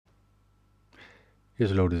Yes,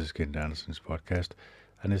 hello, this is Kennet Andersens podcast,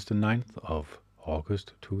 and it's the 9th of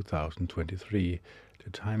August 2023. The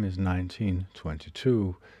time is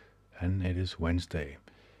 19:22, and it is Wednesday.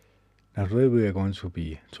 Now, today we are going to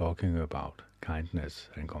be talking about kindness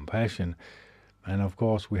and compassion, and of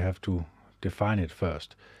course we have to define it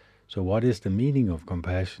first. So what is the meaning of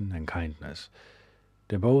compassion and kindness?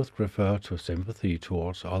 They both refer to sympathy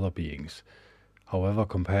towards other beings. However,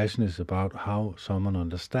 compassion is about how someone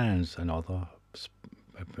understands another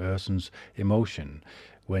a person's emotion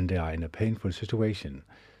when they are in a painful situation,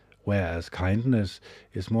 whereas kindness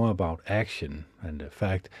is more about action and the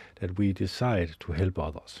fact that we decide to help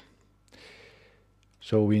others.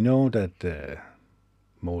 So we know that the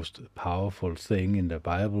most powerful thing in the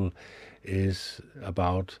Bible is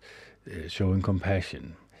about showing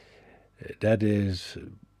compassion. That is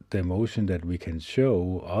the emotion that we can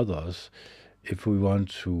show others if we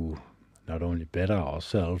want to not only better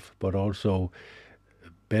ourselves, but also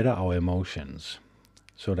better our emotions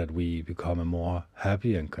so that we become a more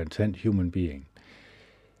happy and content human being.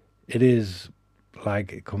 It is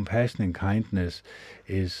like compassion and kindness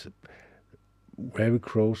is very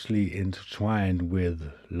closely intertwined with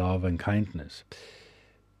love and kindness,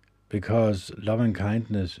 because love and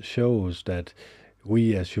kindness shows that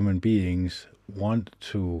we as human beings want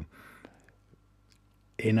to,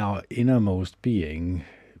 in our innermost being,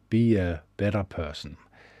 be a better person,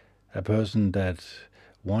 a person that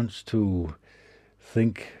wants to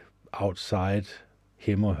think outside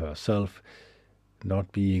him or herself,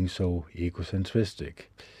 not being so egocentristic.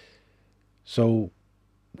 So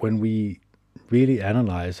when we really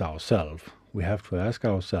analyze ourselves, we have to ask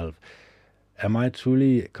ourselves, am I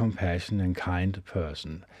truly a compassionate and kind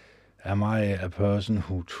person? Am I a person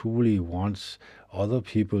who truly wants other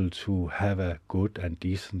people to have a good and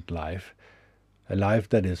decent life, a life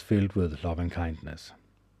that is filled with love and kindness?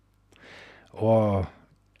 Or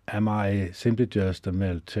am I simply just a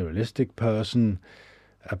materialistic person,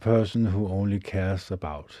 a person who only cares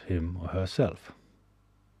about him or herself?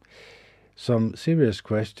 Some serious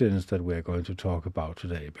questions that we're going to talk about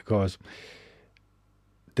today, because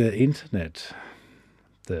the internet,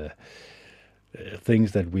 the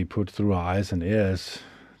things that we put through our eyes and ears,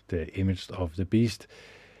 the image of the beast,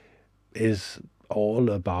 is all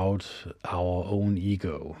about our own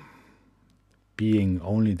ego, being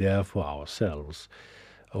only there for ourselves,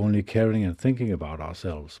 only caring and thinking about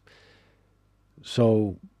ourselves.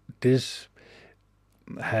 So this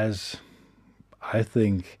has, I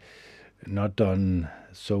think, not done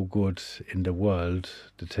so good in the world,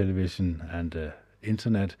 the television and the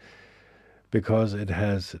internet, because it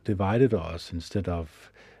has divided us instead of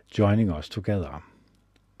joining us together,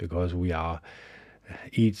 because we are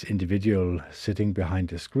each individual sitting behind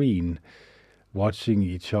the screen, watching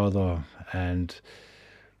each other, and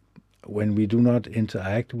when we do not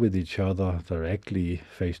interact with each other directly,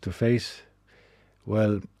 face to face,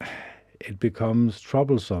 well, it becomes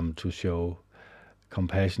troublesome to show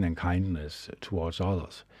compassion and kindness towards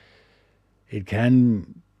others. It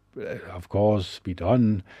can, of course, be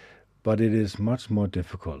done, but it is much more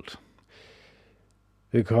difficult.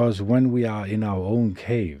 Because when we are in our own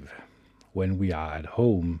cave, when we are at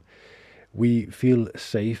home, we feel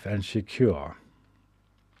safe and secure.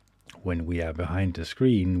 When we are behind the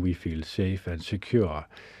screen, we feel safe and secure.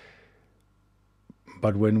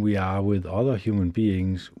 But when we are with other human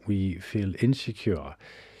beings, we feel insecure.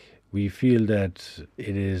 We feel that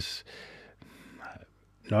it is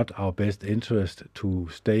not our best interest to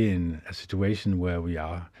stay in a situation where we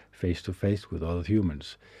are face to face with other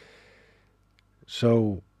humans.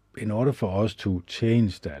 So in order for us to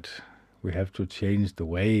change that, we have to change the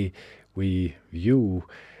way we view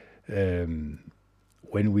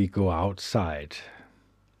when we go outside.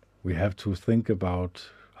 We have to think about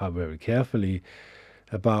very carefully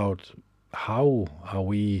about how are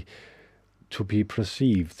we to be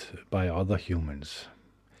perceived by other humans.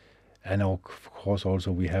 And of course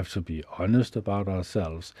also we have to be honest about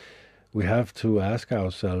ourselves. We have to ask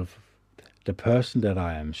ourselves, the person that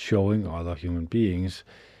I am showing other human beings,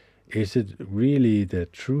 is it really the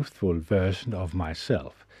truthful version of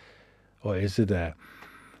myself? Or is it a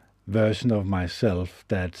version of myself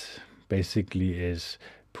that basically is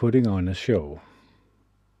putting on a show?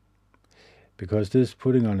 Because this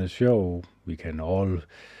putting on a show, we can all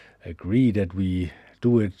agree that we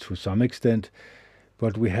do it to some extent,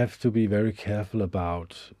 but we have to be very careful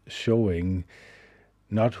about showing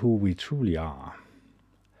not who we truly are.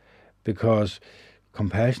 Because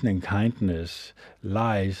compassion and kindness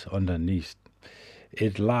lies underneath.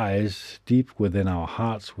 It lies deep within our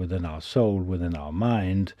hearts, within our soul, within our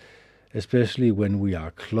mind, especially when we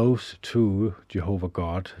are close to Jehovah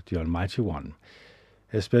God, the Almighty One.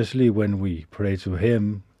 especially when we pray to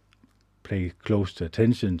Him, pay close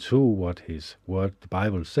attention to what His Word, the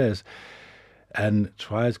Bible, says, and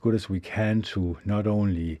try as good as we can to not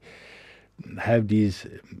only have these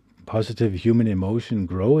positive human emotion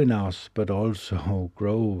grow in us, but also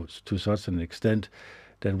grow to such an extent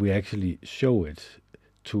that we actually show it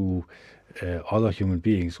to other human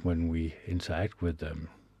beings when we interact with them,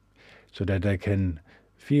 so that they can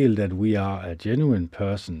feel that we are a genuine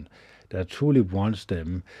person that truly wants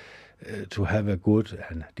them to have a good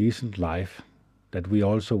and decent life, that we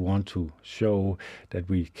also want to show that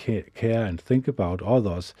we care and think about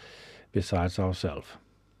others besides ourselves.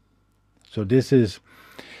 So this is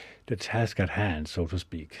the task at hand, so to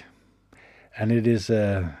speak. And it is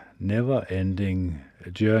a never-ending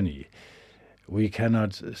journey. We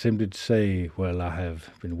cannot simply say, well, I have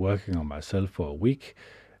been working on myself for a week,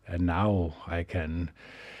 and now I can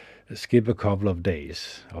skip a couple of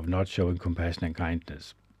days of not showing compassion and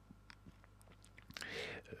kindness.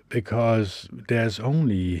 Because there's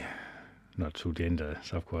only, not two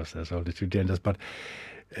genders, of course, there's only two genders, but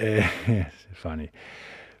it's funny.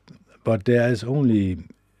 But there is only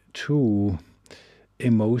two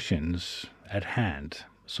emotions at hand,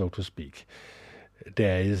 so to speak.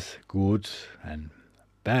 There is good and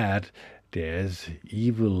bad, there is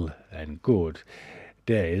evil and good,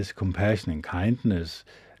 there is compassion and kindness,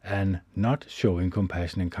 and not showing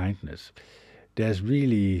compassion and kindness. There's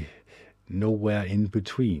really nowhere in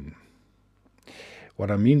between.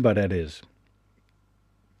 What I mean by that is,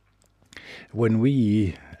 when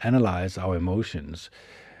we analyze our emotions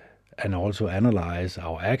and also analyze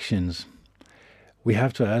our actions, we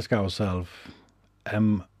have to ask ourselves,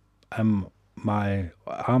 are my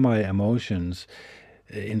emotions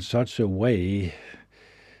in such a way,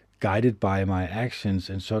 guided by my actions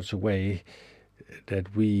in such a way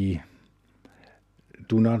that we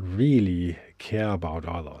do not really care about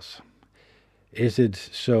others? Is it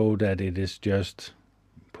so that it is just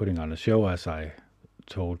putting on a show, as I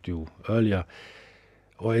told you earlier,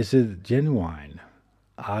 or is it genuine?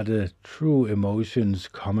 Are the true emotions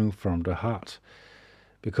coming from the heart?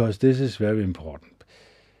 Because this is very important.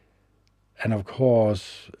 And of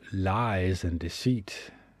course, lies and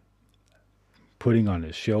deceit, putting on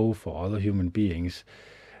a show for other human beings,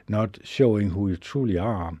 not showing who you truly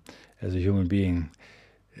are as a human being,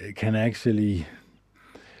 can actually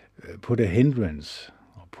put a hindrance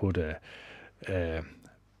or put a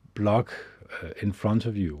block in front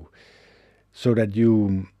of you, so that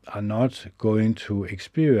you are not going to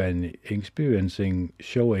experiencing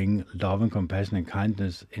showing love and compassion and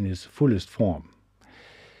kindness in its fullest form.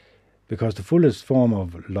 Because the fullest form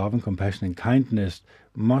of love and compassion and kindness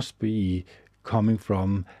must be coming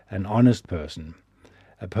from an honest person,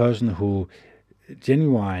 a person who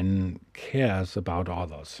genuinely cares about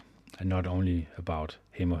others and not only about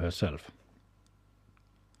him or herself.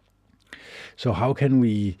 So how can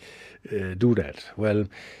we do that? Well,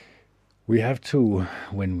 we have to,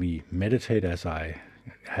 when we meditate, as I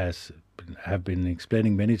have been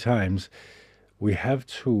explaining many times, we have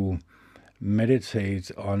to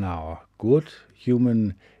meditate on our good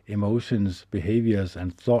human emotions, behaviors,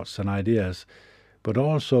 and thoughts and ideas, but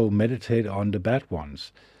also meditate on the bad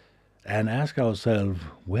ones and ask ourselves,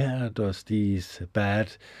 where does these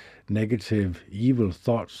bad, negative, evil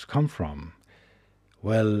thoughts come from?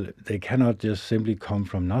 Well, they cannot just simply come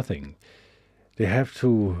from nothing. They have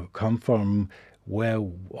to come from where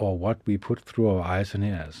or what we put through our eyes and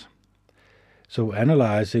ears. So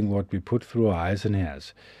analyzing what we put through our eyes and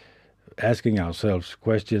ears, asking ourselves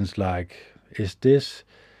questions like, is this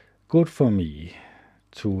good for me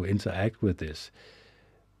to interact with this?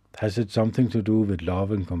 Has it something to do with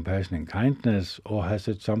love and compassion and kindness, or has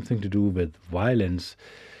it something to do with violence,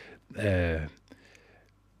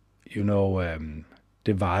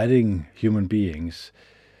 dividing human beings?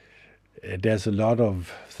 There's a lot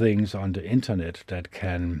of things on the internet that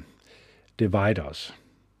can divide us.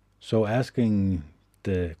 So asking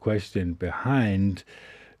the question behind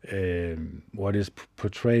what is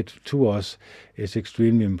portrayed to us is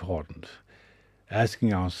extremely important.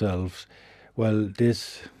 Asking ourselves, well,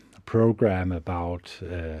 this program about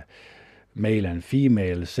male and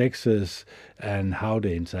female sexes and how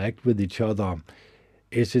they interact with each other,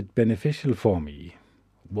 is it beneficial for me?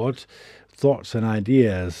 What thoughts and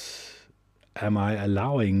ideas am I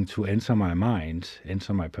allowing to enter my mind,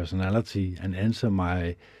 enter my personality, and enter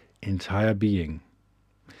my entire being?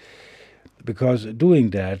 Because doing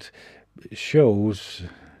that shows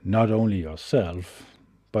not only yourself,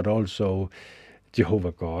 but also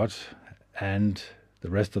Jehovah God and the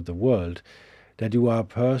rest of the world, that you are a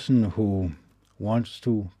person who wants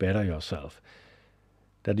to better yourself.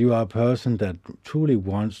 that you are a person that truly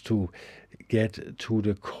wants to get to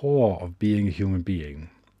the core of being a human being,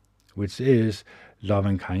 which is love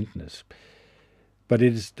and kindness. But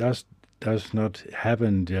does not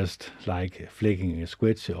happen just like flicking a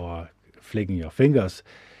switch or flicking your fingers.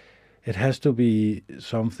 It has to be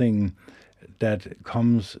something that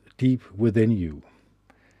comes deep within you.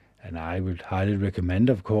 And I would highly recommend,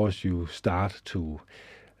 of course, you start to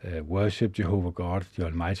worship Jehovah God, the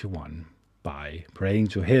Almighty One, by praying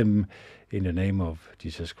to Him in the name of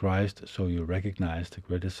Jesus Christ, so you recognize the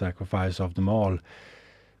greatest sacrifice of them all.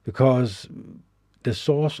 Because the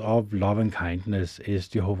source of love and kindness is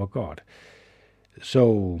Jehovah God.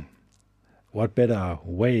 So what better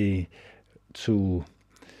way to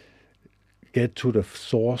get to the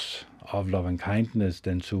source of love and kindness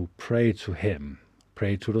than to pray to Him,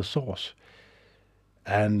 pray to the source,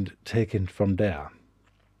 and take it from there.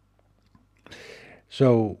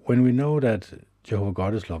 So when we know that Jehovah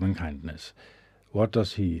God is love and kindness, what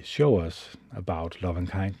does He show us about love and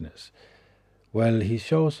kindness? Well, He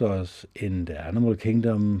shows us in the animal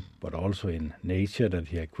kingdom, but also in nature that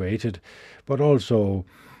He had created, but also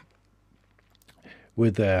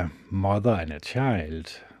with a mother and a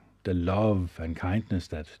child, the love and kindness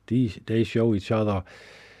that they show each other.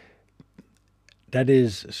 That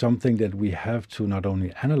is something that we have to not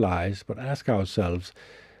only analyze, but ask ourselves,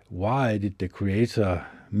 why did the Creator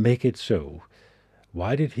make it so?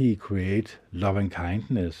 Why did He create love and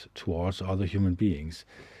kindness towards other human beings?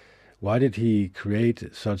 Why did He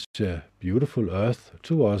create such a beautiful earth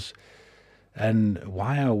to us? And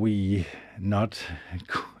why are we not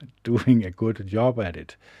doing a good job at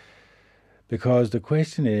it? Because the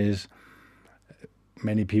question is,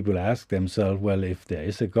 many people ask themselves, well, if there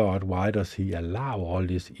is a God, why does He allow all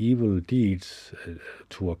these evil deeds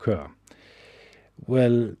to occur?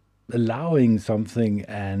 Well, allowing something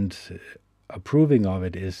and approving of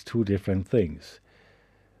it is two different things.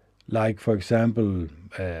 Like, for example,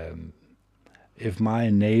 if my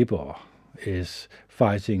neighbor is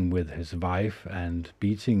fighting with his wife and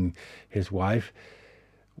beating his wife,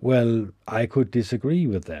 well, I could disagree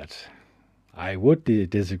with that. I would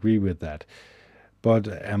disagree with that. But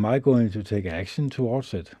am I going to take action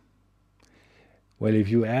towards it? Well, if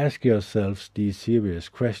you ask yourselves these serious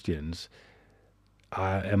questions,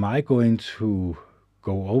 am I going to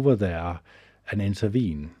go over there and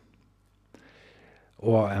intervene?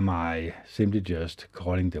 Or am I simply just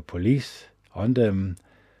calling the police on them?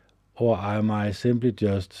 Or am I simply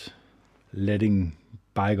just letting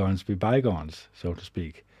bygones be bygones, so to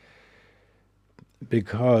speak?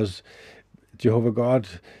 Because Jehovah God,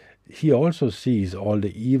 He also sees all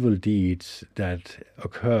the evil deeds that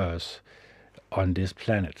occurs on this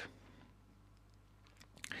planet.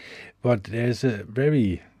 But there's a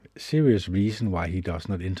very serious reason why He does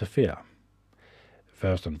not interfere.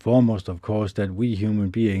 First and foremost, of course, that we human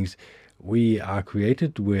beings, we are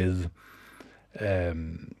created with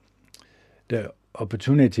the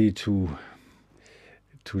opportunity to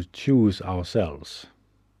choose ourselves.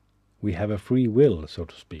 We have a free will, so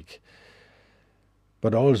to speak.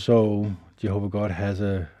 But also, Jehovah God has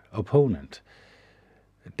an opponent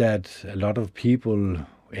that a lot of people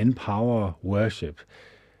in power worship.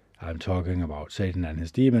 I'm talking about Satan and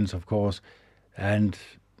his demons, of course, and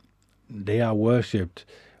they are worshipped,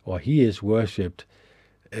 or he is worshipped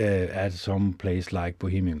at some place like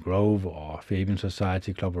Bohemian Grove or Fabian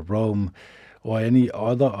Society, Club of Rome, or any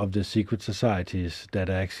other of the secret societies that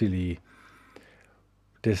actually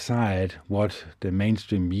decide what the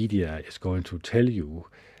mainstream media is going to tell you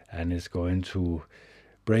and is going to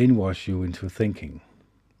brainwash you into thinking.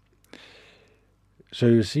 So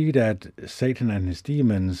you see that Satan and his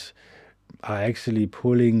demons are actually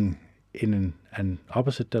pulling in an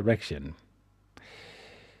opposite direction.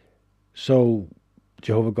 So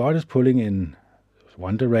Jehovah God is pulling in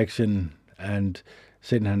one direction and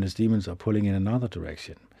Satan and his demons are pulling in another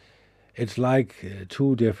direction. It's like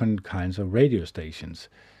two different kinds of radio stations.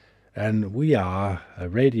 And we are a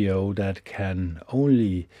radio that can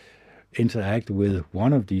only interact with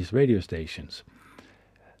one of these radio stations.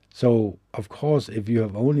 So, of course, if you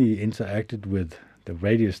have only interacted with the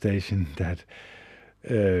radio station that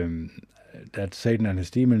Satan and his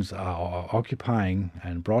demons are occupying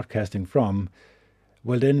and broadcasting from,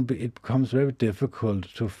 well, then it becomes very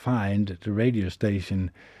difficult to find the radio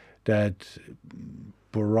station that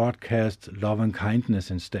broadcasts love and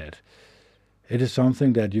kindness instead. It is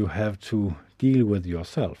something that you have to deal with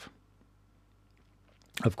yourself.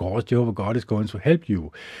 Of course, Jehovah God is going to help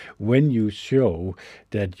you when you show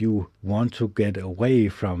that you want to get away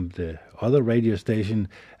from the other radio station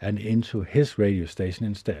and into His radio station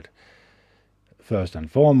instead. First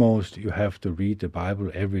and foremost, you have to read the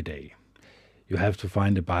Bible every day. You have to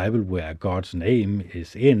find a Bible where God's name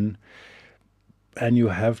is in, and you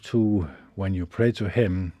have to, when you pray to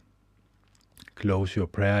Him, close your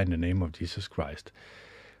prayer in the name of Jesus Christ.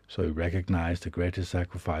 So you recognize the greatest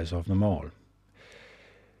sacrifice of them all.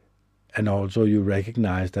 And also you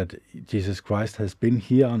recognize that Jesus Christ has been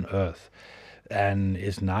here on earth and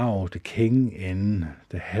is now the King in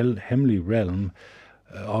the heavenly realm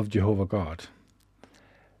of Jehovah God.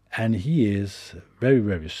 And He is very,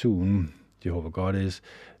 very soon, Jehovah God is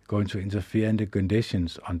going to interfere in the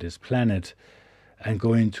conditions on this planet and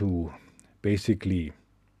going to basically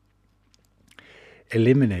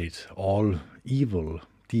eliminate all evil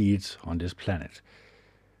deeds on this planet.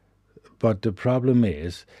 But the problem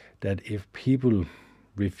is that if people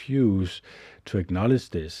refuse to acknowledge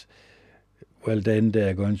this, well, then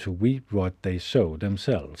they're going to reap what they sow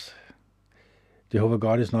themselves. Jehovah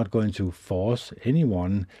God is not going to force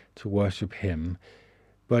anyone to worship Him,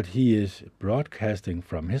 but He is broadcasting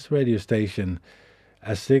from His radio station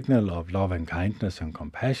a signal of love and kindness and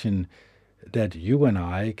compassion that you and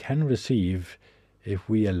I can receive if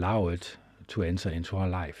we allow it to enter into our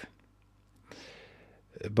life.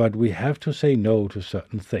 But we have to say no to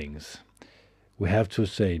certain things. We have to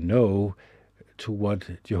say no to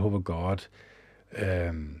what Jehovah God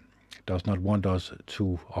does not want us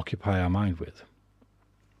to occupy our mind with.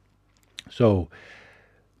 So,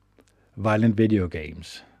 violent video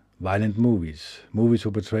games, violent movies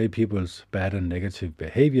who portray people's bad and negative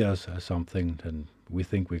behaviors as something that we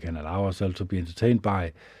think we can allow ourselves to be entertained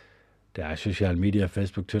by. There are social media,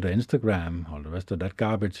 Facebook, Twitter, Instagram, all the rest of that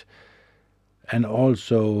garbage. And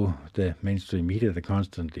also the mainstream media that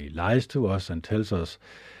constantly lies to us and tells us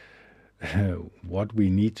what we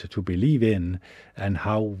need to believe in and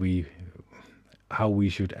how we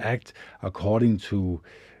should act according to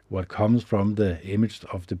what comes from the image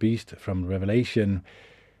of the beast from Revelation.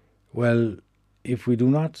 Well, if we do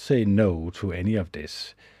not say no to any of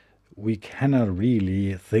this, we cannot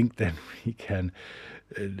really think that we can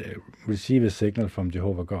receive a signal from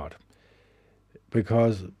Jehovah God,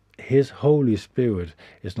 because His Holy Spirit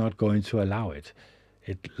is not going to allow it.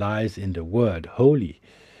 It lies in the word holy.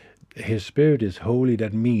 His Spirit is holy.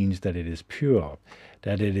 That means that it is pure,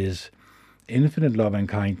 that it is infinite love and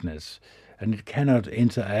kindness, and it cannot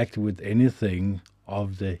interact with anything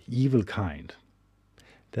of the evil kind.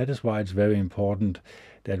 That is why it's very important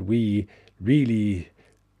that we really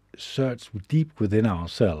search deep within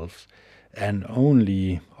ourselves and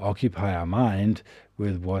only occupy our mind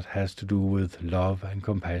with what has to do with love and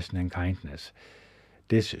compassion and kindness.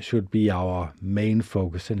 This should be our main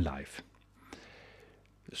focus in life.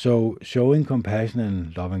 So showing compassion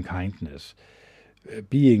and love and kindness,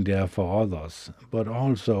 being there for others, but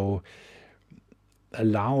also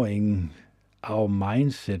allowing our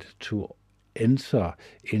mindset to enter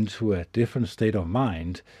into a different state of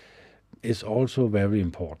mind is also very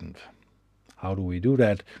important. How do we do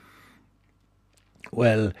that?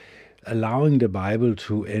 Well, allowing the Bible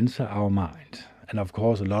to enter our mind. And of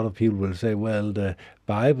course, a lot of people will say, well, the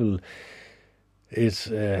Bible is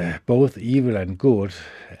both evil and good,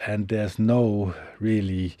 and there's no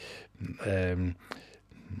really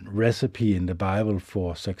recipe in the Bible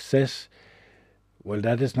for success. Well,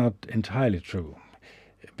 that is not entirely true,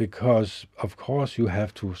 because of course you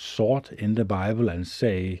have to sort in the Bible and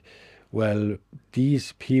say, well,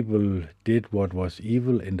 these people did what was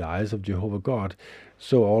evil in the eyes of Jehovah God,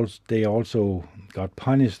 so they also got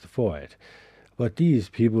punished for it. But these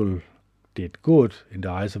people did good in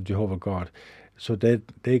the eyes of Jehovah God, so that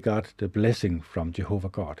they got the blessing from Jehovah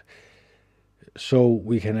God. So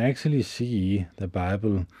we can actually see the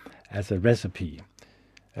Bible as a recipe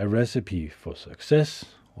for success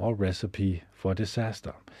or recipe for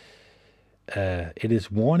disaster. It is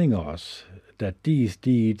warning us that these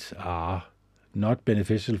deeds are not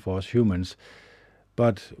beneficial for us humans,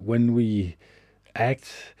 but when we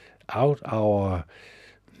act out our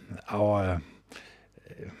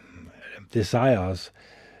desires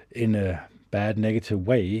in a bad, negative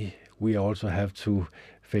way, we also have to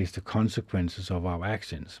face the consequences of our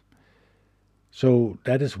actions. So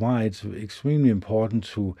that is why it's extremely important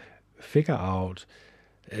to figure out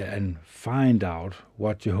and find out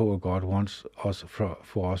what Jehovah God wants us from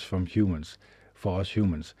us humans.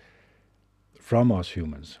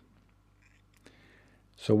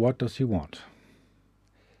 So what does He want?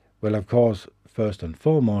 Well, of course, first and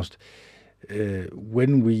foremost,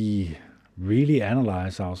 when we really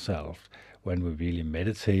analyze ourselves, when we really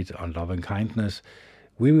meditate on love and kindness,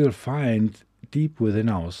 we will find deep within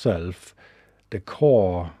ourselves the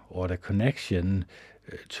core or the connection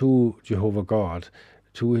to Jehovah God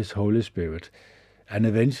to his Holy Spirit, and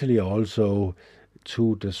eventually also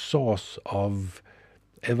to the source of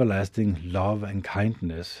everlasting love and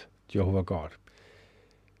kindness, Jehovah God.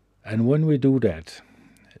 And when we do that,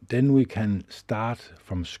 then we can start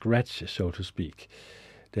from scratch, so to speak.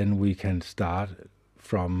 Then we can start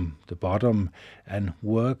from the bottom and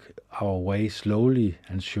work our way slowly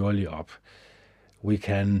and surely up. We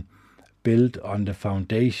can build on the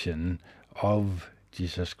foundation of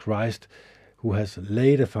Jesus Christ, who has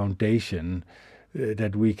laid a foundation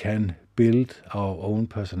that we can build our own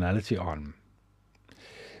personality on.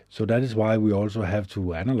 So that is why we also have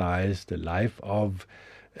to analyze the life of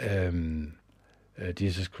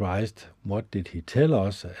Jesus Christ. What did he tell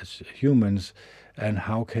us as humans, and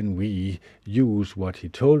how can we use what he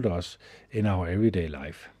told us in our everyday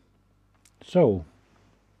life? So,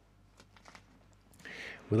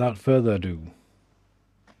 without further ado,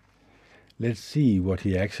 let's see what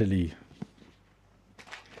he actually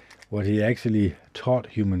taught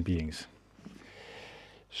human beings.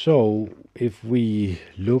 So, if we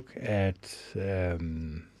look at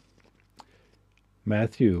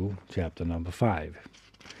Matthew chapter number 5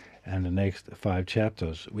 and the next 5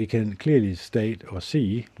 chapters, we can clearly state or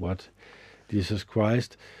see what Jesus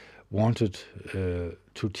Christ wanted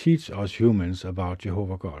to teach us humans about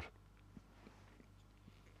Jehovah God.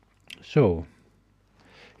 So,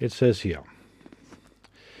 it says here,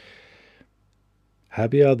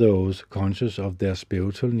 "Happy are those conscious of their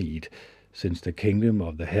spiritual need, since the kingdom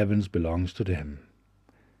of the heavens belongs to them.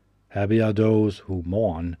 Happy are those who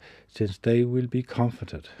mourn, since they will be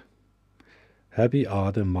comforted. Happy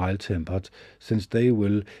are the mild-tempered, since they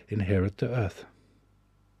will inherit the earth.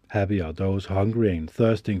 Happy are those hungry and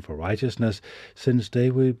thirsting for righteousness, since they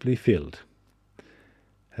will be filled.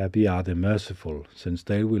 Happy are the merciful, since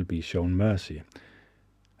they will be shown mercy.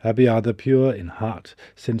 Happy are the pure in heart,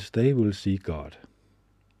 since they will see God.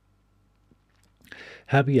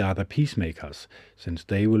 Happy are the peacemakers, since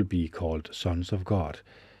they will be called sons of God.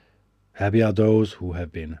 Happy are those who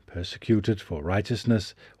have been persecuted for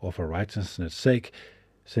righteousness or for righteousness' sake,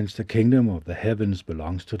 since the kingdom of the heavens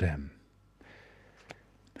belongs to them.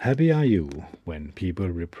 Happy are you when people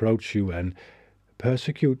reproach you and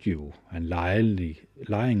persecute you and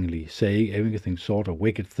lyingly say everything sort of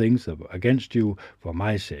wicked things against you for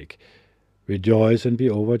my sake. Rejoice and be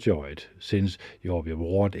overjoyed, since your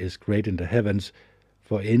reward is great in the heavens,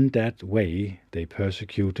 for in that way they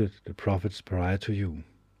persecuted the prophets prior to you.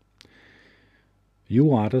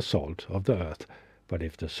 You are the salt of the earth, but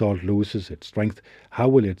if the salt loses its strength, how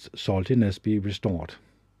will its saltiness be restored?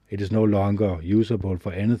 It is no longer usable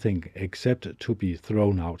for anything except to be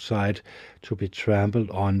thrown outside, to be trampled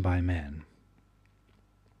on by man.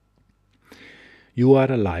 You are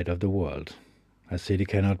the light of the world. A city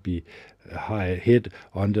cannot be hid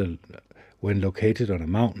when located on a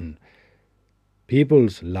mountain.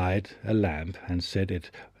 Peoples light a lamp and set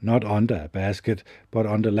it not under a basket, but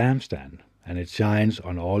on the lampstand, and it shines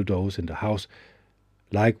on all those in the house.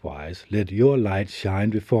 Likewise, let your light shine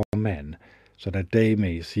before men, so that they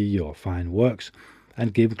may see your fine works,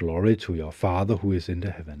 and give glory to your Father who is in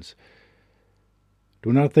the heavens.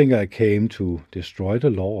 Do not think I came to destroy the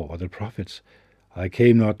law or the prophets. I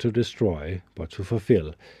came not to destroy, but to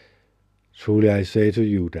fulfill. Truly I say to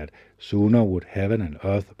you that sooner would heaven and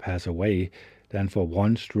earth pass away than for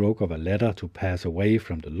one stroke of a letter to pass away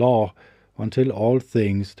from the law, until all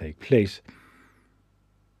things take place.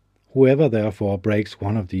 Whoever therefore breaks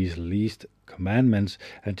one of these least commandments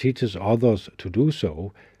and teaches others to do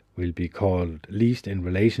so will be called least in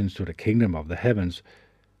relation to the kingdom of the heavens.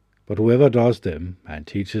 But whoever does them and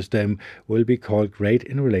teaches them will be called great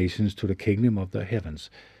in relation to the kingdom of the heavens.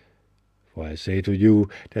 For I say to you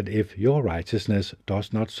that if your righteousness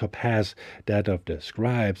does not surpass that of the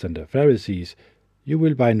scribes and the Pharisees, you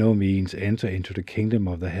will by no means enter into the kingdom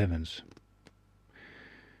of the heavens.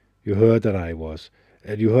 You heard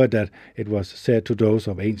that it was said to those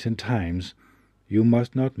of ancient times, You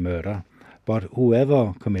must not murder, but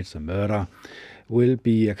whoever commits a murder will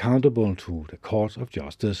be accountable to the court of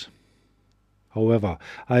justice. However,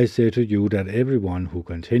 I say to you that everyone who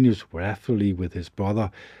continues wrathfully with his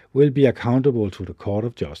brother will be accountable to the court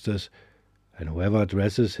of justice, and whoever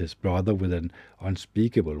addresses his brother with an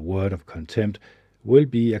unspeakable word of contempt will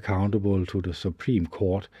be accountable to the Supreme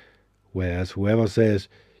Court, whereas whoever says,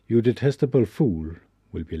 You detestable fool,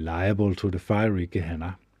 will be liable to the fiery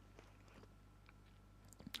Gehenna.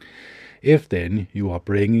 If then you are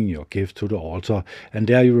bringing your gift to the altar, and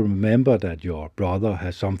there you remember that your brother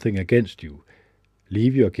has something against you,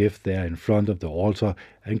 leave your gift there in front of the altar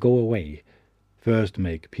and go away. First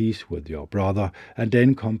make peace with your brother, and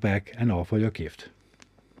then come back and offer your gift.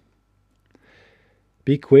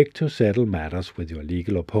 Be quick to settle matters with your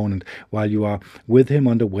legal opponent while you are with him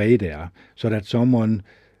on the way there, so that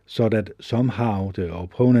somehow the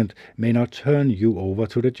opponent may not turn you over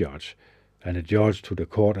to the judge, and the judge to the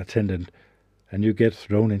court attendant, and you get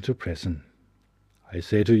thrown into prison. I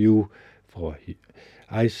say to you for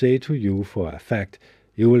a fact,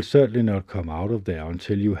 you will certainly not come out of there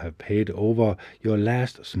until you have paid over your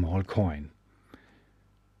last small coin.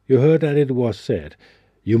 You heard that it was said,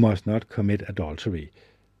 you must not commit adultery.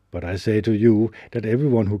 But I say to you that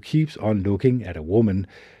everyone who keeps on looking at a woman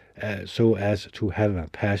so as to have a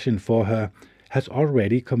passion for her has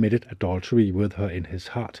already committed adultery with her in his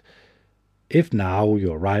heart. If now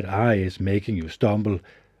your right eye is making you stumble,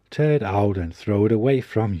 tear it out and throw it away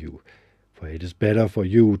from you, for it is better for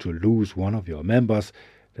you to lose one of your members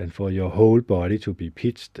than for your whole body to be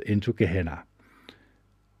pitched into Gehenna.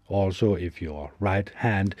 Also, if your right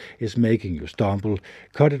hand is making you stumble,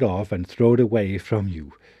 cut it off and throw it away from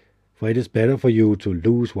you, for it is better for you to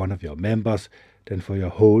lose one of your members than for your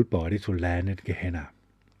whole body to land in Gehenna.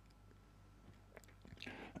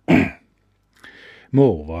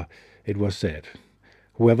 Moreover, it was said,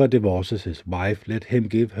 whoever divorces his wife, let him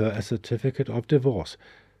give her a certificate of divorce.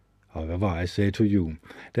 However, I say to you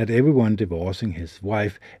that everyone divorcing his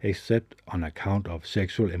wife, except on account of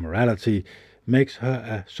sexual immorality, makes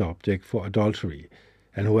her a subject for adultery,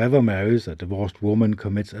 and whoever marries a divorced woman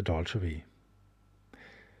commits adultery.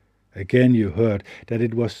 Again you heard that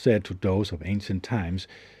it was said to those of ancient times,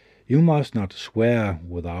 you must not swear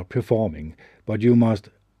without performing, but you must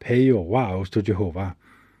pay your vows to Jehovah.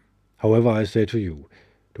 However, I say to you,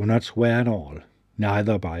 do not swear at all,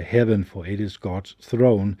 neither by heaven, for it is God's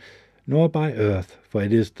throne, nor by earth, for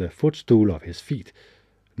it is the footstool of his feet,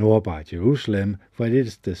 nor by Jerusalem, for it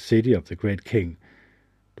is the city of the great King.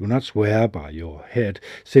 Do not swear by your head,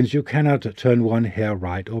 since you cannot turn one hair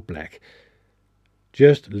right or black.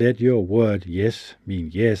 Just let your word yes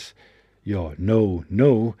mean yes, your no,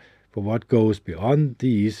 no, for what goes beyond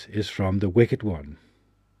these is from the wicked one.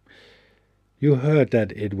 You heard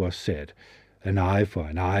that it was said, an eye for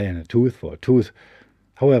an eye and a tooth for a tooth.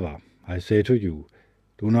 However, I say to you,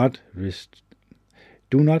 do not resist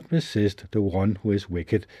the one who is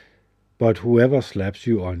wicked, but whoever slaps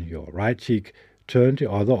you on your right cheek, turn the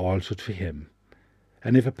other also to him.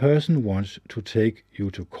 And if a person wants to take you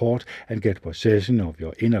to court and get possession of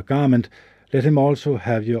your inner garment, let him also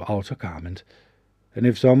have your outer garment. And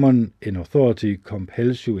if someone in authority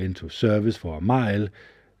compels you into service for a mile,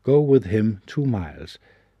 go with him 2 miles.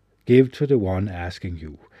 Give to the one asking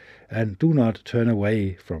you, and do not turn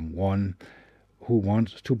away from one who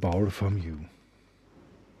wants to borrow from you.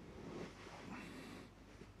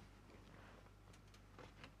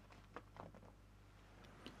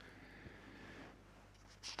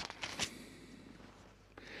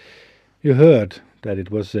 You heard that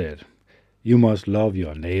it was said, you must love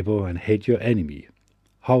your neighbor and hate your enemy.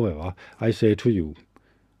 However, I say to you,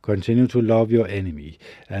 continue to love your enemy,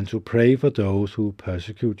 and to pray for those who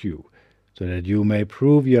persecute you, so that you may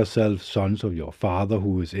prove yourselves sons of your Father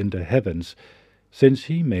who is in the heavens, since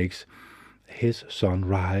he makes his sun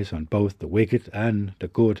rise on both the wicked and the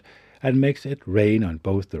good, and makes it rain on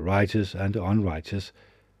both the righteous and the unrighteous.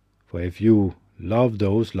 For if you love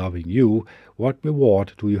those loving you, what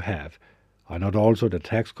reward do you have? Are not also the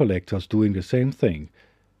tax collectors doing the same thing?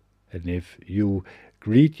 And if you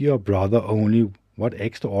greet your brother only, what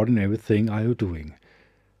extraordinary thing are you doing?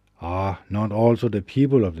 Are not also the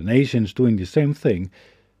people of the nations doing the same thing?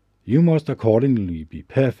 You must accordingly be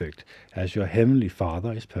perfect, as your heavenly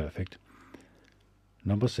Father is perfect.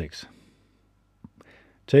 Number 6.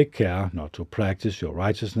 Take care not to practice your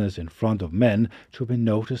righteousness in front of men to be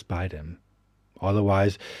noticed by them.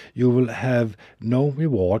 Otherwise, you will have no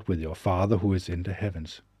reward with your Father who is in the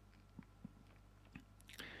heavens.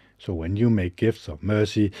 So when you make gifts of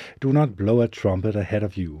mercy, do not blow a trumpet ahead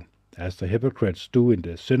of you, as the hypocrites do in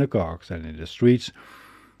the synagogues and in the streets,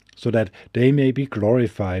 so that they may be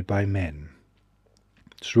glorified by men.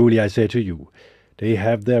 Truly I say to you, they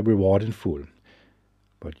have their reward in full.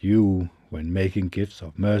 But you, when making gifts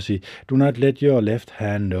of mercy, do not let your left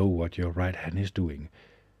hand know what your right hand is doing,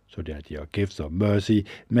 so that your gifts of mercy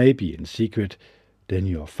may be in secret. Then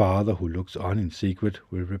your Father who looks on in secret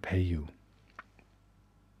will repay you.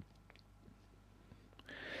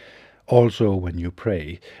 Also, when you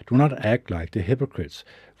pray, do not act like the hypocrites,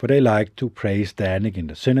 for they like to pray standing in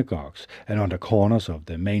the synagogues and on the corners of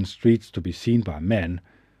the main streets to be seen by men.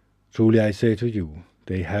 Truly I say to you,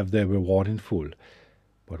 they have their reward in full.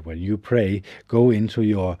 But when you pray, go into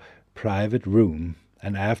your private room,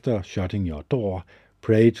 and after shutting your door,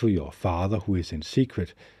 pray to your Father who is in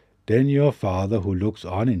secret. Then your Father who looks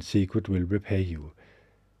on in secret will repay you.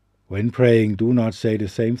 When praying, do not say the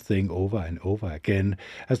same thing over and over again,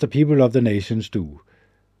 as the people of the nations do,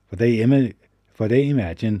 for they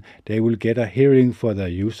imagine they will get a hearing for their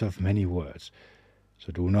use of many words.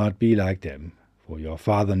 So do not be like them, for your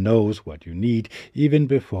Father knows what you need even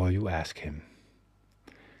before you ask him.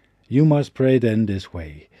 You must pray then this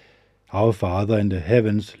way: Our Father in the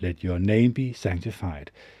heavens, let your name be sanctified.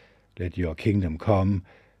 Let your kingdom come.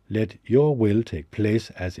 Let your will take place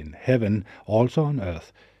as in heaven, also on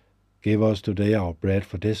earth. Give us today our bread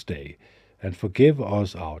for this day, and forgive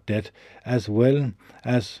us our debt as well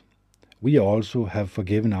as we also have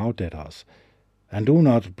forgiven our debtors. And do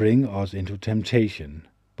not bring us into temptation,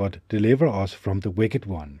 but deliver us from the wicked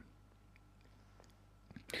one.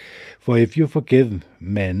 For if you forgive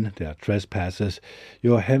men their trespasses,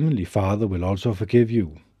 your heavenly Father will also forgive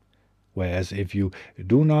you. Whereas if you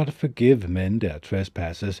do not forgive men their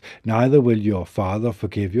trespasses, neither will your Father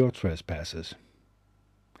forgive your trespasses.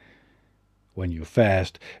 When you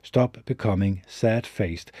fast, stop becoming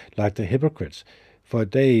sad-faced like the hypocrites, for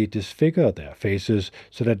they disfigure their faces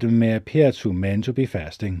so that it may appear to men to be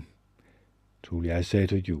fasting. Truly I say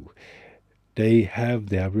to you, they have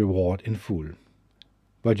their reward in full.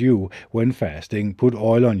 But you, when fasting, put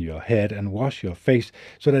oil on your head and wash your face,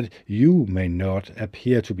 so that you may not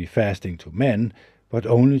appear to be fasting to men, but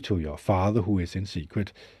only to your Father who is in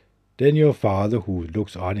secret. Then your Father who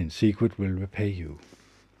looks on in secret will repay you.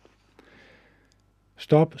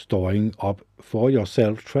 Stop storing up for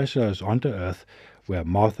yourself treasures on the earth, where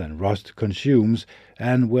moth and rust consumes,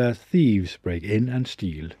 and where thieves break in and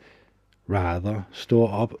steal. Rather,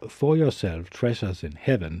 store up for yourself treasures in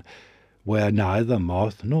heaven, where neither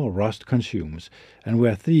moth nor rust consumes, and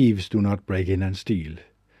where thieves do not break in and steal.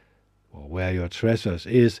 For where your treasures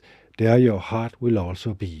is, there your heart will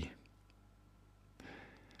also be.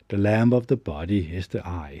 The lamp of the body is the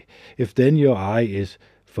eye. If then your eye is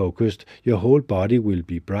focused, your whole body will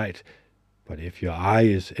be bright. But if your eye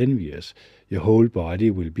is envious, your whole body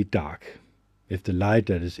will be dark. If the light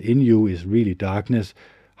that is in you is really darkness,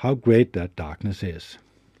 how great that darkness is.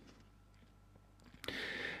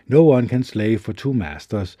 No one can slave for two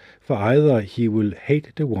masters, for either he will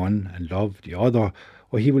hate the one and love the other,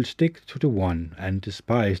 or he will stick to the one and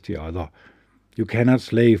despise the other. You cannot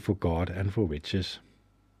slave for God and for riches.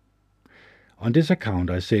 On this account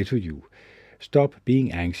I say to you, stop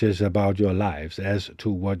being anxious about your lives as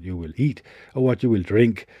to what you will eat, or what you will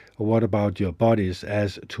drink, or what about your bodies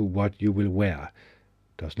as to what you will wear.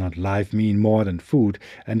 Does not life mean more than food,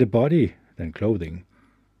 and the body than clothing?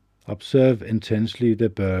 Observe intensely the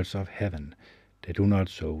birds of heaven. They do not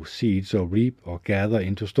sow seeds or reap or gather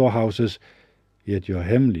into storehouses, yet your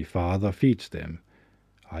heavenly Father feeds them.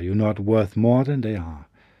 Are you not worth more than they are?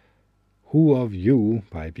 Who of you,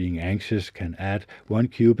 by being anxious, can add 1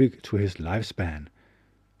 cubit to his lifespan?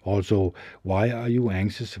 Also, why are you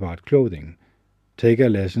anxious about clothing? Take a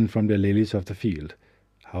lesson from the lilies of the field,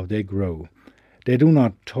 how they grow. They do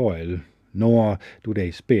not toil, nor do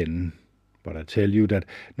they spin. But I tell you that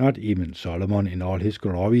not even Solomon in all his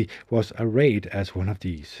glory was arrayed as one of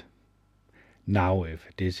these. Now if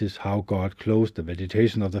this is how God clothes the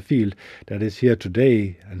vegetation of the field that is here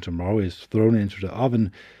today and tomorrow is thrown into the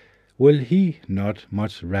oven, will he not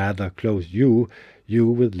much rather clothe you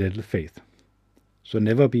with little faith? So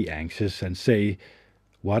never be anxious and say,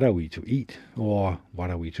 what are we to eat? Or what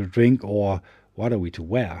are we to drink? Or what are we to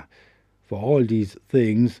wear? For all these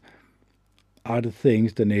things are the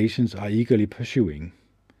things the nations are eagerly pursuing.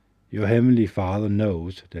 Your heavenly Father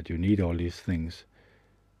knows that you need all these things.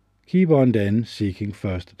 Keep on then seeking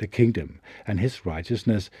first the kingdom and his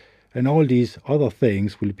righteousness, and all these other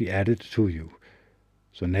things will be added to you.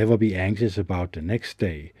 So never be anxious about the next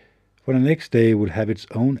day, for the next day will have its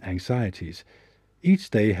own anxieties. Each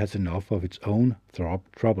day has enough of its own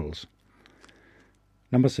troubles.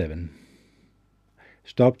 Number 7.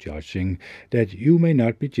 Stop judging, that you may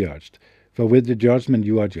not be judged. For with the judgment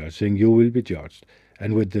you are judging, you will be judged,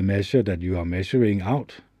 and with the measure that you are measuring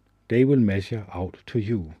out, they will measure out to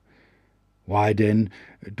you. Why then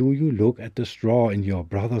do you look at the straw in your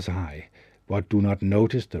brother's eye, but do not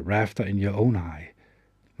notice the rafter in your own eye?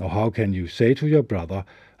 Or how can you say to your brother,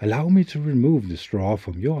 allow me to remove the straw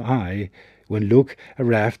from your eye, when look, a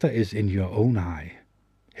rafter is in your own eye?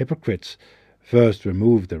 Hypocrites! First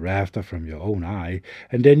remove the rafter from your own eye,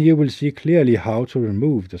 and then you will see clearly how to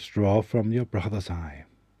remove the straw from your brother's eye.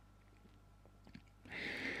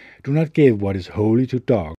 Do not give what is holy to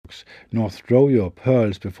dogs, nor throw your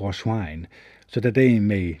pearls before swine, so that they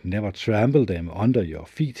may never trample them under their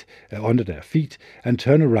feet, and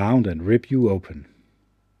turn around and rip you open.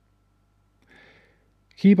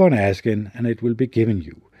 Keep on asking, and it will be given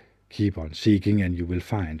you. Keep on seeking, and you will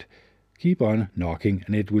find. Keep on knocking,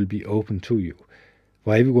 and it will be opened to you.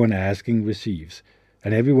 For everyone asking receives,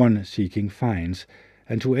 and everyone seeking finds,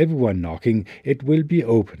 and to everyone knocking it will be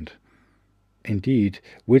opened. Indeed,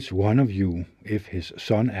 which one of you, if his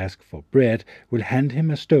son asks for bread, will hand him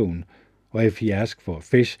a stone? Or if he asks for a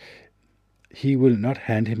fish, he will not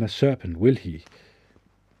hand him a serpent, will he?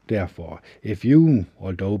 Therefore, if you,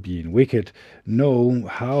 although being wicked, know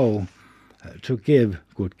how to give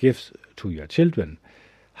good gifts to your children,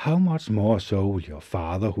 how much more so will your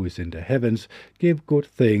Father who is in the heavens give good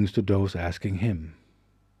things to those asking him?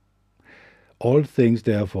 All things,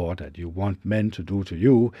 therefore, that you want men to do to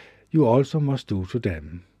you, you also must do to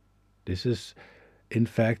them. This is, in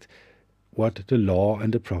fact, what the law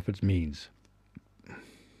and the prophets means.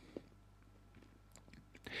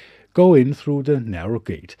 Go in through the narrow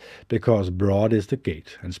gate, because broad is the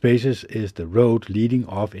gate, and spacious is the road leading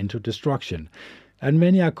off into destruction, and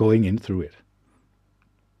many are going in through it.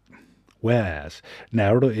 Whereas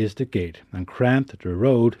narrow is the gate, and cramped the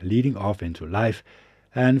road leading off into life,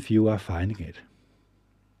 and few are finding it.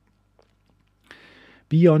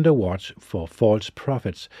 Be on the watch for false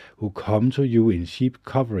prophets, who come to you in sheep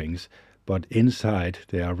coverings, but inside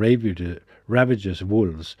they are ravenous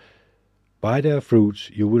wolves. By their fruits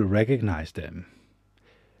you will recognize them.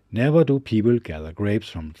 Never do people gather grapes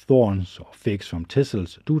from thorns, or figs from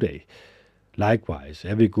thistles, do they? Likewise,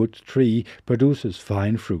 every good tree produces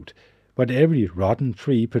fine fruit, but every rotten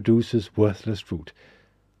tree produces worthless fruit.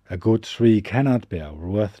 A good tree cannot bear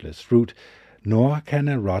worthless fruit, nor can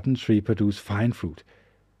a rotten tree produce fine fruit.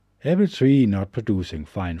 Every tree not producing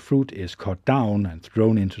fine fruit is cut down and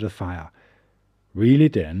thrown into the fire. Really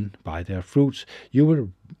then, by their fruits you will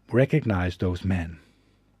recognize those men.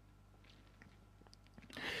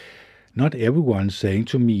 Not everyone saying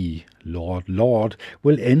to me, Lord, Lord,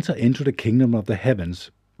 will enter into the kingdom of the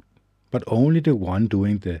heavens, but only the one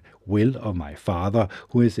doing the will of my Father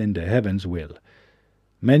who is in the heavens will.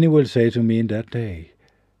 Many will say to me in that day,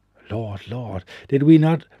 Lord, Lord, did we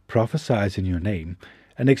not prophesy in your name,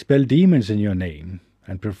 and expel demons in your name,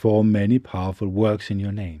 and perform many powerful works in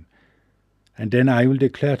your name? And then I will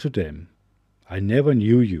declare to them, I never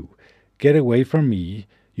knew you. Get away from me,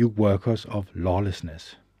 you workers of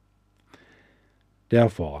lawlessness.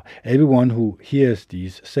 Therefore, everyone who hears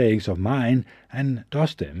these sayings of mine and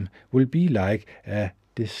does them will be like a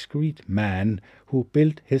discreet man who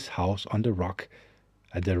built his house on the rock.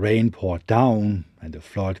 And the rain poured down, and the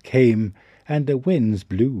flood came, and the winds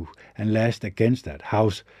blew and lashed against that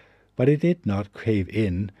house, but it did not cave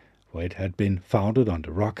in, for it had been founded on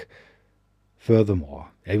the rock. Furthermore,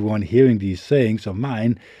 everyone hearing these sayings of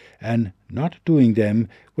mine and not doing them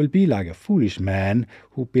will be like a foolish man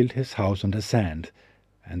who built his house on the sand.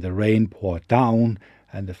 And the rain poured down,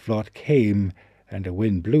 and the flood came, and the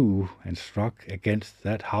wind blew and struck against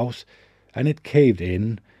that house, and it caved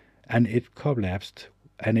in, and it collapsed,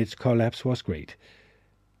 and its collapse was great.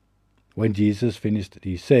 When Jesus finished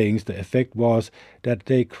these sayings, the effect was that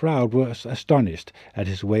the crowd was astonished at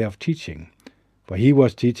his way of teaching, for he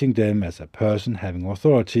was teaching them as a person having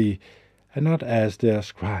authority, and not as their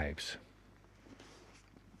scribes.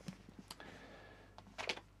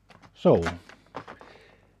 So,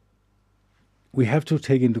 we have to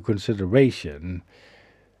take into consideration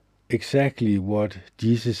exactly what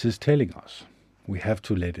Jesus is telling us. We have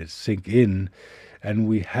to let it sink in, and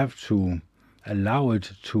we have to allow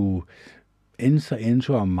it to enter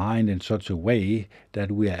into our mind in such a way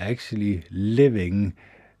that we are actually living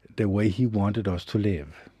the way he wanted us to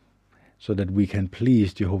live, so that we can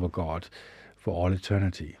please Jehovah God for all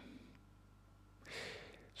eternity.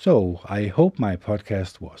 So, I hope my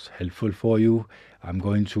podcast was helpful for you. I'm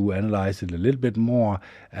going to analyze it a little bit more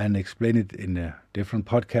and explain it in a different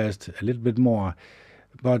podcast a little bit more.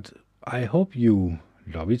 But I hope you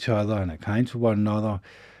love each other and are kind to one another.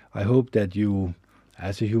 I hope that you,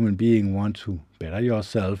 as a human being, want to better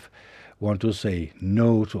yourself, want to say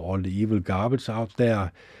no to all the evil garbage out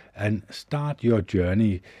there, and start your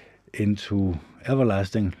journey into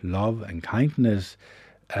everlasting love and kindness,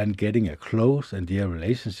 and getting a close and dear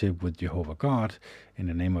relationship with Jehovah God, in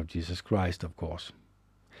the name of Jesus Christ, of course.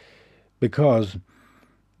 Because,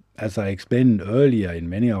 as I explained earlier in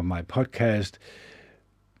many of my podcasts,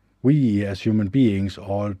 we as human beings,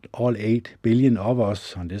 all 8 billion of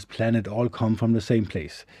us on this planet, all come from the same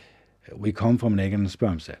place. We come from an egg and a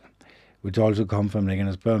sperm cell, which also come from an egg and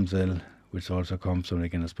a sperm cell, which also comes from an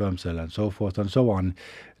egg and a sperm cell, and so forth and so on.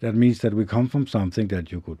 That means that we come from something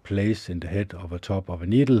that you could place in the head of a top of a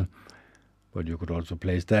needle, but you could also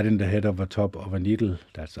place that in the head of a top of a needle.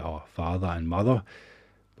 That's our father and mother.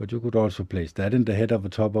 But you could also place that in the head of the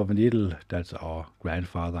top of a needle. That's our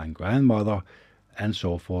grandfather and grandmother, and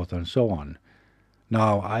so forth and so on.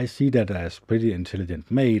 Now, I see that as pretty intelligent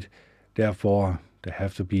made, therefore there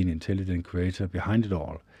have to be an intelligent creator behind it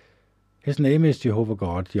all. His name is Jehovah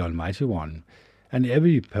God, the Almighty One, and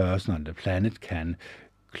every person on the planet can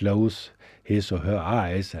close his or her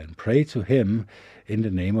eyes and pray to him in the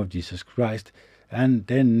name of Jesus Christ, and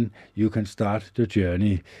then you can start the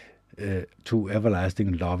journey to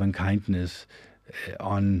everlasting love and kindness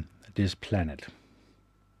on this planet.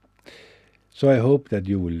 So I hope that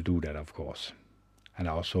you will do that, of course. And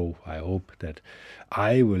also I hope that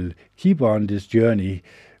I will keep on this journey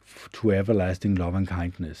to everlasting love and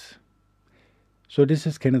kindness. So this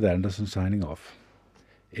is Kennet Andersen signing off.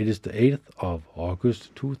 It is the 8th of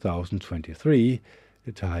August 2023.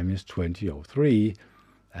 The time is 20:03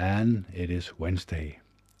 and it is Wednesday.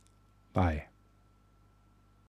 Bye.